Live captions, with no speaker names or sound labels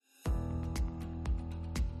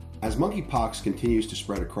As monkeypox continues to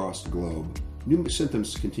spread across the globe, new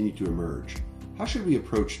symptoms continue to emerge. How should we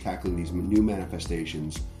approach tackling these new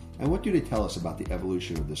manifestations, and what do they tell us about the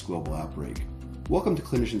evolution of this global outbreak? Welcome to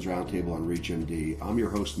Clinicians Roundtable on ReachMD. I'm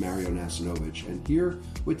your host, Mario Nasinovich, and here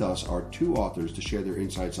with us are two authors to share their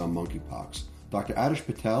insights on monkeypox, Dr. Atish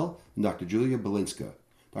Patel and Dr. Julia Balinska.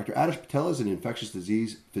 Dr. Atish Patel is an infectious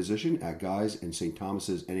disease physician at Guy's and St.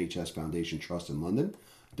 Thomas's NHS Foundation Trust in London.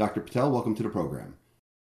 Dr. Patel, welcome to the program.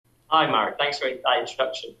 Hi, Mario. Thanks for that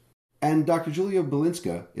introduction. And Dr. Julia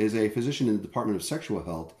Balinska is a physician in the Department of Sexual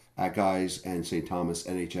Health at Guy's and St. Thomas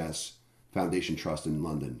NHS Foundation Trust in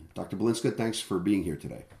London. Dr. Balinska, thanks for being here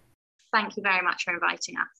today. Thank you very much for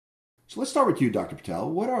inviting us. So let's start with you, Dr. Patel.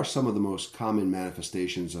 What are some of the most common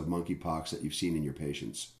manifestations of monkeypox that you've seen in your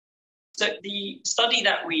patients? So the study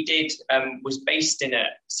that we did was based in a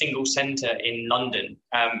single centre in London,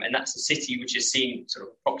 and that's a city which has seen sort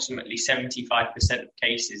of approximately 75% of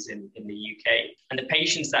cases in the UK. And the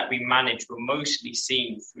patients that we managed were mostly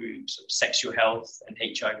seen through sort of sexual health and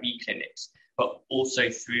HIV clinics, but also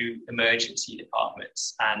through emergency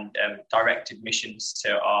departments and direct admissions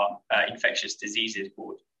to our infectious diseases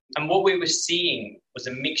board. And what we were seeing was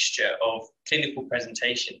a mixture of clinical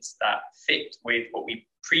presentations that fit with what we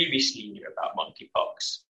previously knew about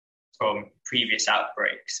monkeypox from previous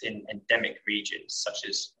outbreaks in endemic regions such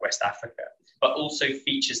as West Africa, but also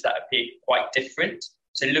features that appeared quite different.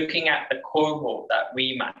 So looking at the cohort that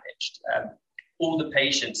we managed, all the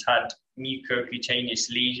patients had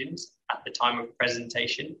mucocutaneous lesions at the time of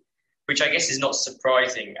presentation, which I guess is not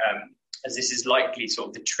surprising, as this is likely sort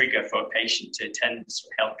of the trigger for a patient to attend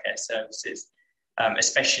sort of healthcare services,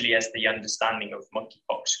 especially as the understanding of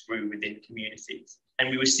monkeypox grew within communities. And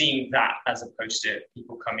we were seeing that as opposed to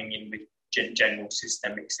people coming in with general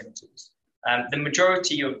systemic symptoms. The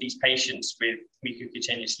majority of these patients with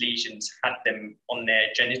mucocutaneous lesions had them on their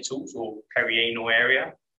genitals or perianal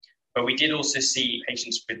area, but we did also see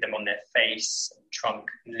patients with them on their face, trunk,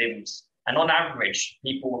 and limbs. And on average,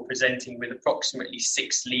 people were presenting with approximately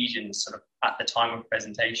 6 lesions sort of at the time of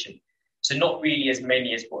presentation. So not really as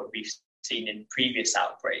many as what we've seen in previous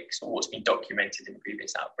outbreaks or what's been documented in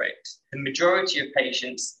previous outbreaks. The majority of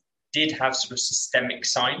patients did have sort of systemic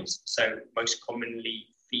signs, so most commonly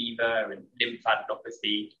fever and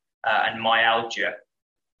lymphadenopathy and myalgia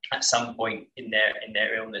at some point in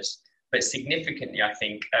their illness. But significantly, I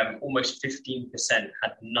think almost 15%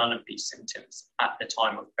 had none of these symptoms at the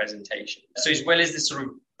time of presentation. So as well as the sort of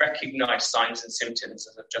recognized signs and symptoms,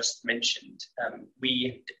 as I've just mentioned,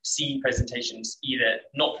 we have seen presentations either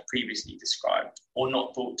not previously described or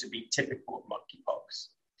not thought to be typical of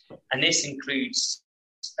monkeypox. And this includes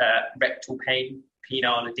rectal pain,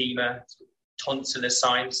 penile edema, tonsillar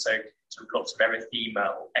signs, so sort of lots of erythema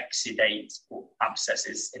or exudate or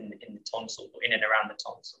abscesses in the tonsil or in and around the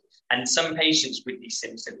tonsils. And some patients with these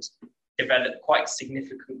symptoms develop quite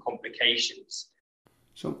significant complications.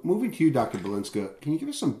 So moving to you, Dr. Balinska, can you give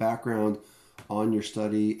us some background on your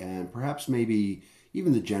study and perhaps maybe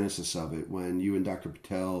even the genesis of it when you and Dr.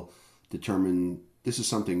 Patel determined this is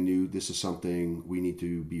something new, this is something we need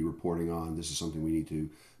to be reporting on, this is something we need to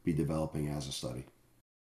be developing as a study?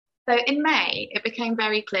 So in May, it became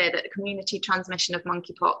very clear that the community transmission of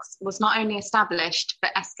monkeypox was not only established,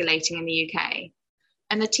 but escalating in the UK.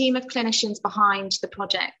 And the team of clinicians behind the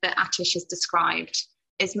project that Atish has described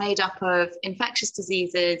is made up of infectious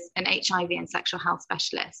diseases and HIV and sexual health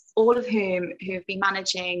specialists, all of whom who have been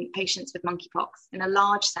managing patients with monkeypox in a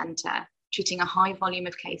large centre, treating a high volume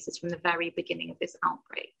of cases from the very beginning of this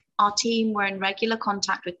outbreak. Our team were in regular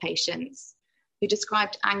contact with patients who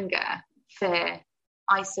described anger, fear,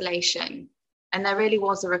 isolation, and there really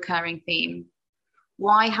was a recurring theme.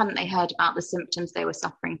 Why hadn't they heard about the symptoms they were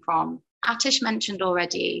suffering from? Atish mentioned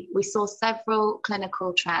already, we saw several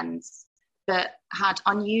clinical trends that had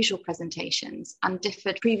unusual presentations and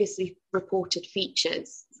differed previously reported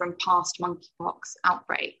features from past monkeypox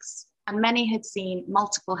outbreaks. And many had seen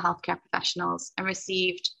multiple healthcare professionals and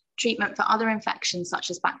received treatment for other infections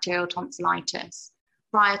such as bacterial tonsillitis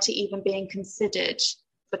prior to even being considered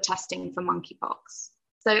for testing for monkeypox.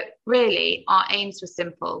 So really, our aims were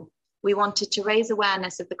simple. We wanted to raise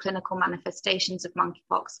awareness of the clinical manifestations of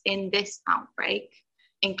monkeypox in this outbreak,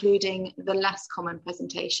 including the less common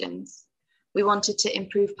presentations. We wanted to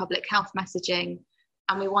improve public health messaging,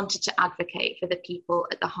 and we wanted to advocate for the people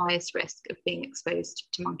at the highest risk of being exposed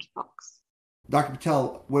to monkeypox. Dr.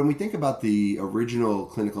 Patel, when we think about the original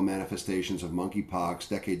clinical manifestations of monkeypox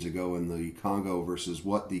decades ago in the Congo versus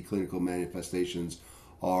what the clinical manifestations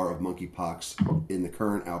are of monkeypox in the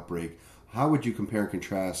current outbreak, how would you compare and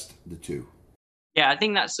contrast the two? Yeah, I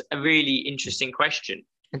think that's a really interesting question.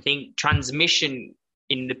 I think transmission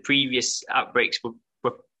in the previous outbreaks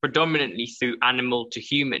were predominantly through animal to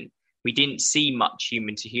human. We didn't see much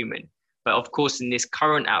human to human. But of course, in this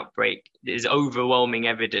current outbreak, there's overwhelming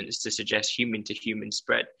evidence to suggest human to human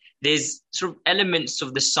spread. There's sort of elements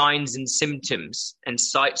of the signs and symptoms and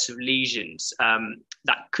sites of lesions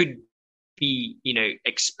that could be,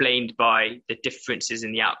 explained by the differences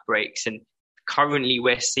in the outbreaks. And currently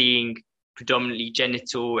we're seeing predominantly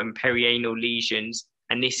genital and perianal lesions,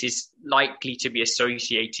 and this is likely to be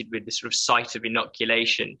associated with the sort of site of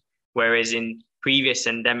inoculation, whereas in previous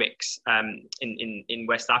endemics in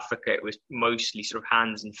West Africa, it was mostly sort of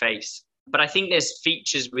hands and face. But I think there's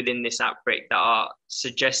features within this outbreak that are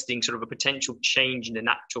suggesting sort of a potential change in the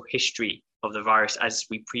natural history of the virus as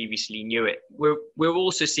we previously knew it. We're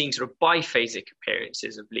also seeing sort of biphasic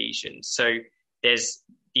appearances of lesions. So there's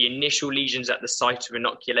the initial lesions at the site of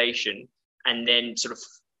inoculation, and then sort of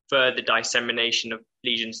further dissemination of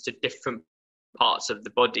lesions to different parts of the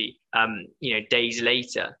body, days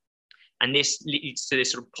later. And this leads to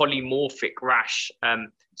this sort of polymorphic rash.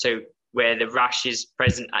 So where the rash is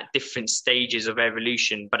present at different stages of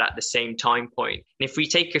evolution, but at the same time point. And if we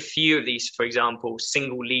take a few of these, for example,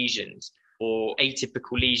 single lesions or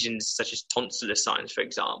atypical lesions such as tonsillar signs, for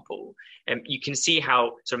example, you can see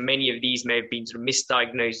how sort of many of these may have been sort of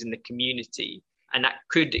misdiagnosed in the community. And that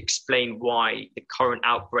could explain why the current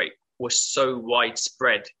outbreak was so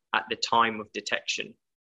widespread at the time of detection.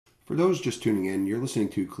 For those just tuning in, you're listening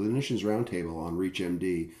to Clinicians Roundtable on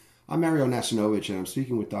ReachMD. I'm Mario Nasinovich, and I'm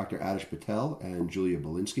speaking with Dr. Adish Patel and Julia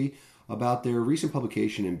Belinsky about their recent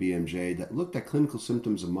publication in BMJ that looked at clinical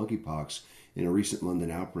symptoms of monkeypox in a recent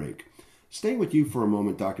London outbreak. Staying with you for a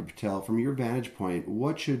moment, Dr. Patel, from your vantage point,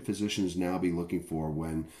 what should physicians now be looking for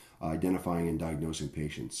when identifying and diagnosing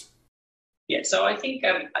patients? Yeah, so I think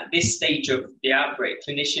at this stage of the outbreak,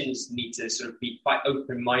 clinicians need to sort of be quite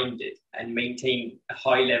open-minded and maintain a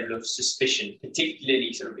high level of suspicion,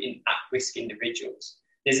 particularly sort of in at-risk individuals.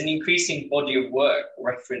 There's an increasing body of work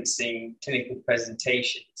referencing clinical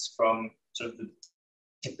presentations from sort of the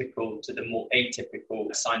typical to the more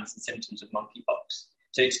atypical signs and symptoms of monkeypox.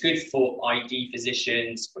 So it's good for ID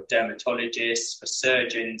physicians, for dermatologists, for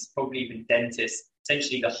surgeons, probably even dentists,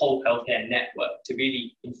 essentially the whole healthcare network to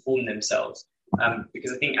really inform themselves.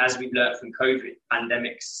 Because I think as we've learned from COVID,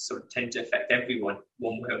 pandemics sort of tend to affect everyone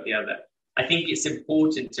one way or the other. I think it's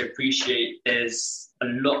important to appreciate there's a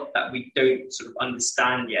lot that we don't sort of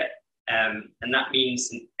understand yet. And that means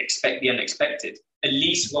expect the unexpected. At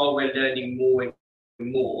least while we're learning more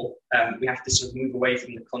and more, we have to sort of move away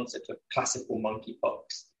from the concept of classical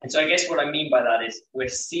monkeypox. And so I guess what I mean by that is we're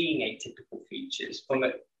seeing atypical features from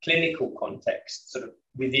a clinical context, sort of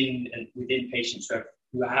within patients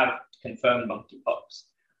who have confirmed monkeypox.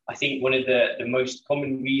 I think one of the most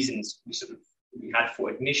common reasons we had for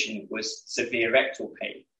admission was severe rectal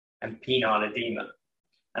pain and penile edema.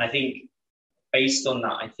 And I think based on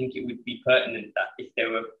that, I think it would be pertinent that if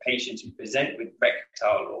there were patients who present with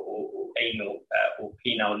rectal or anal or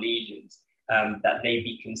penile lesions, that they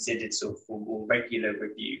be considered sort of for more regular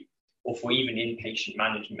review or for even inpatient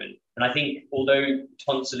management. And I think although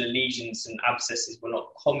tonsillar lesions and abscesses were not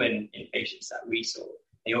common in patients that we saw,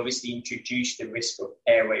 they obviously introduced the risk of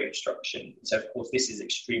airway obstruction. So, of course, this is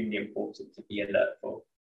extremely important to be alert for.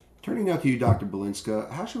 Turning now to you, Dr. Belinsky,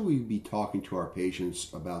 how should we be talking to our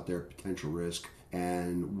patients about their potential risk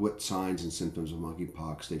and what signs and symptoms of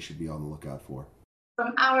monkeypox they should be on the lookout for?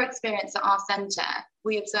 From our experience at our centre,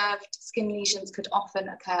 we observed skin lesions could often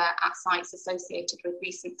occur at sites associated with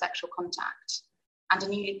recent sexual contact. And a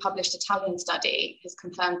newly published Italian study has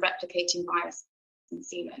confirmed replicating virus in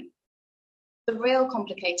semen. The real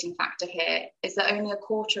complicating factor here is that only a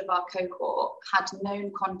quarter of our cohort had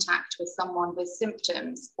known contact with someone with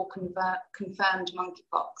symptoms or confirmed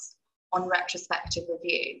monkeypox on retrospective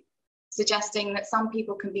review, suggesting that some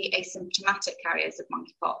people can be asymptomatic carriers of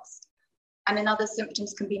monkeypox, and in others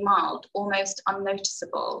symptoms can be mild, almost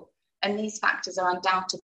unnoticeable, and these factors are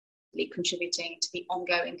undoubtedly contributing to the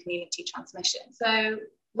ongoing community transmission. So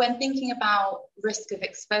when thinking about risk of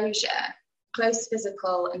exposure, close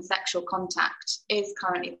physical and sexual contact is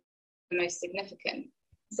currently the most significant.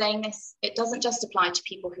 Saying this, it doesn't just apply to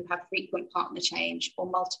people who have frequent partner change or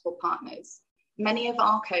multiple partners. Many of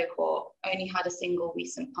our cohort only had a single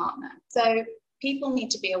recent partner. So people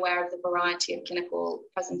need to be aware of the variety of clinical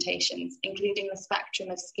presentations, including the spectrum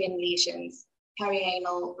of skin lesions,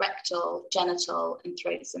 perianal, rectal, genital, and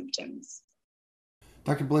throat symptoms.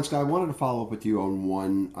 Dr. Belinsky, I wanted to follow up with you on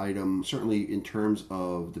one item, certainly in terms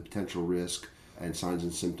of the potential risk and signs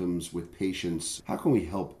and symptoms with patients. How can we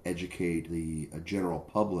help educate the general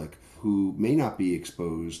public who may not be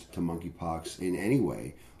exposed to monkeypox in any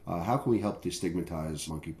way How can we help destigmatize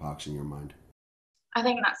monkeypox in your mind? I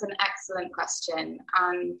think that's an excellent question.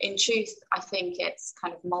 And in truth, I think it's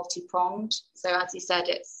kind of multi-pronged. So as you said,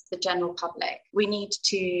 it's the general public. We need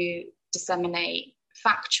to disseminate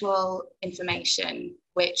factual information,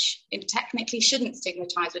 which technically shouldn't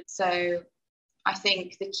stigmatize it. So I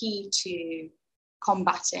think the key to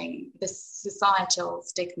combating the societal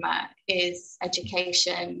stigma is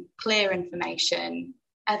education, clear information,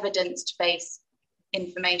 evidence-based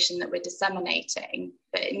information that we're disseminating,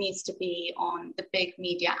 but it needs to be on the big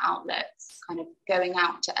media outlets, kind of going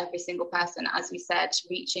out to every single person, as we said,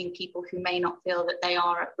 reaching people who may not feel that they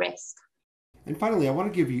are at risk. And finally, I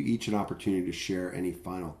want to give you each an opportunity to share any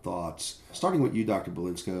final thoughts. Starting with you, Dr.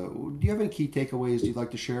 Belinska, do you have any key takeaways you'd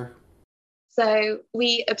like to share? So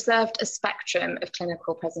we observed a spectrum of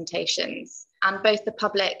clinical presentations, and both the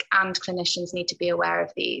public and clinicians need to be aware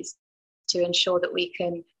of these to ensure that we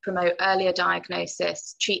can promote earlier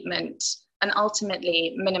diagnosis, treatment, and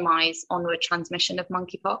ultimately minimize onward transmission of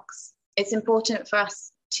monkeypox. It's important for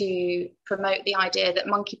us to promote the idea that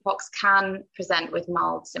monkeypox can present with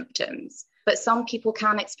mild symptoms, but some people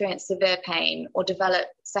can experience severe pain or develop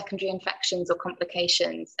secondary infections or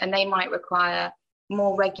complications, and they might require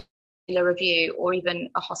more regular review or even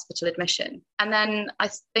a hospital admission. And then I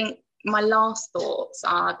think my last thoughts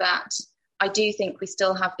are that I do think we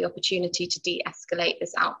still have the opportunity to de-escalate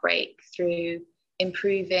this outbreak through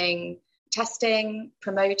improving testing,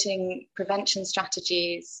 promoting prevention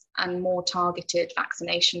strategies, and more targeted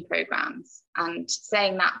vaccination programs. And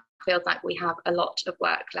saying that feels like we have a lot of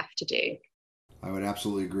work left to do. I would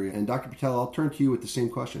absolutely agree. And Dr. Patel, I'll turn to you with the same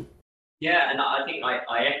question. Yeah, and I think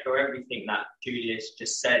I echo everything that Julius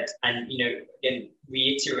just said. And, again,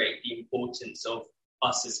 reiterate the importance of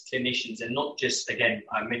us as clinicians, and not just, again,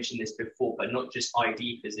 I mentioned this before, but not just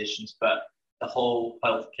ID physicians, but the whole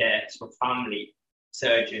healthcare, sort of family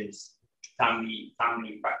surgeons, family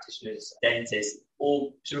practitioners, dentists,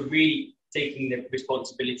 all sort of really taking the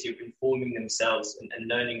responsibility of informing themselves and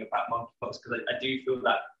learning about monkeypox, because I do feel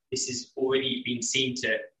that this has already been seen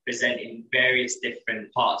to present in various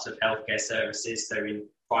different parts of healthcare services, so in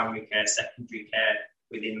primary care, secondary care,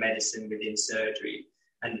 within medicine, within surgery.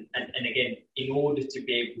 And again, in order to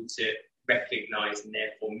be able to recognise and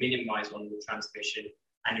therefore minimise onward transmission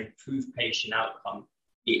and improve patient outcome,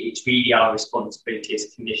 it's really our responsibility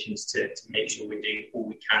as clinicians to make sure we're doing all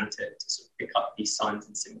we can to sort of pick up these signs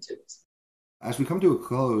and symptoms. As we come to a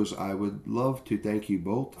close, I would love to thank you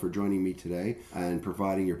both for joining me today and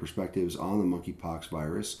providing your perspectives on the monkeypox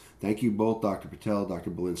virus. Thank you both, Dr. Patel,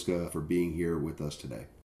 Dr. Belinska, for being here with us today.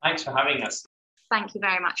 Thanks for having us. Thank you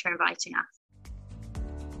very much for inviting us.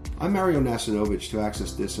 I'm Mario Nasinovich. To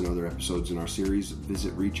access this and other episodes in our series,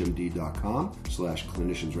 visit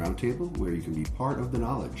reachmd.com/clinicians roundtable, where you can be part of the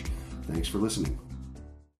knowledge. Thanks for listening.